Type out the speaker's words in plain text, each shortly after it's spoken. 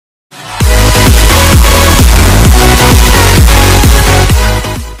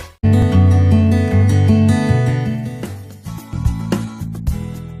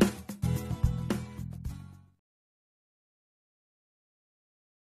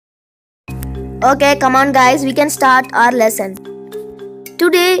Okay, come on guys, we can start our lesson.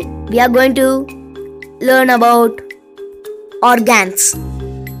 Today we are going to learn about organs.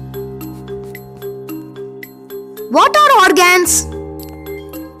 What are organs?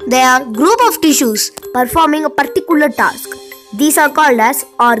 They are group of tissues performing a particular task. These are called as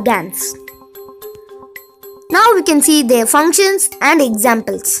organs. Now we can see their functions and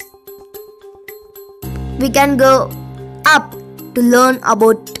examples. We can go up to learn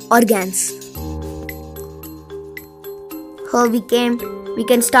about organs. Here we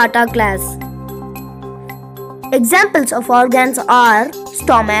can start our class. Examples of organs are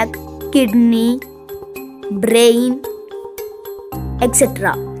stomach, kidney, brain,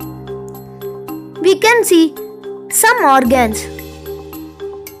 etc. We can see some organs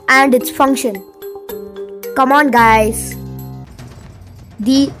and its function. Come on guys.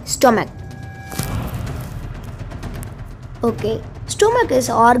 The stomach. Okay, stomach is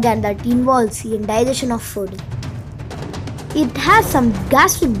an organ that involves in digestion of food. It has some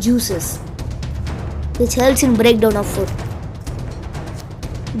gastric juices which helps in breakdown of food.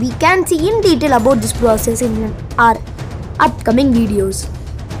 We can see in detail about this process in our upcoming videos.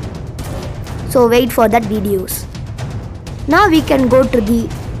 So wait for that videos. Now we can go to the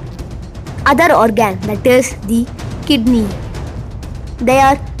other organ, that is the kidney. They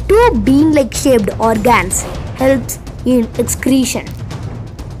are two bean-like shaped organs, helps in excretion.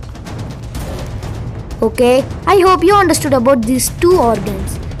 Okay, I hope you understood about these two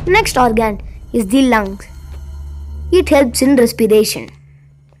organs. Next organ is the lungs. It helps in respiration.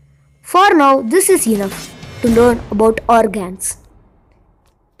 For now, this is enough to learn about organs.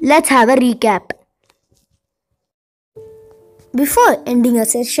 Let's have a recap. Before ending a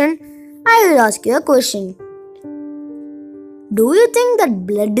session, I will ask you a question. Do you think that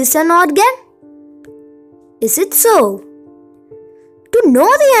blood is an organ? Is it so? To know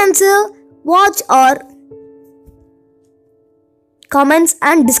the answer, watch our comments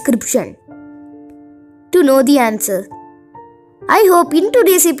and description to know the answer. I hope in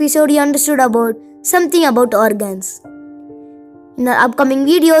today's episode you understood about something about organs. In our upcoming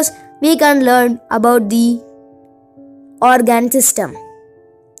videos, we can learn about the organ system.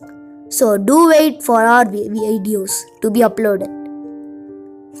 So do wait for our videos to be uploaded.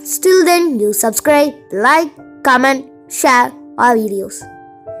 Still then, you subscribe, like, comment, share our videos.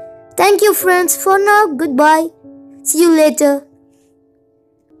 Thank you friends. For now, goodbye. See you later.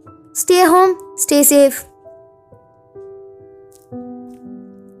 Stay home, stay safe.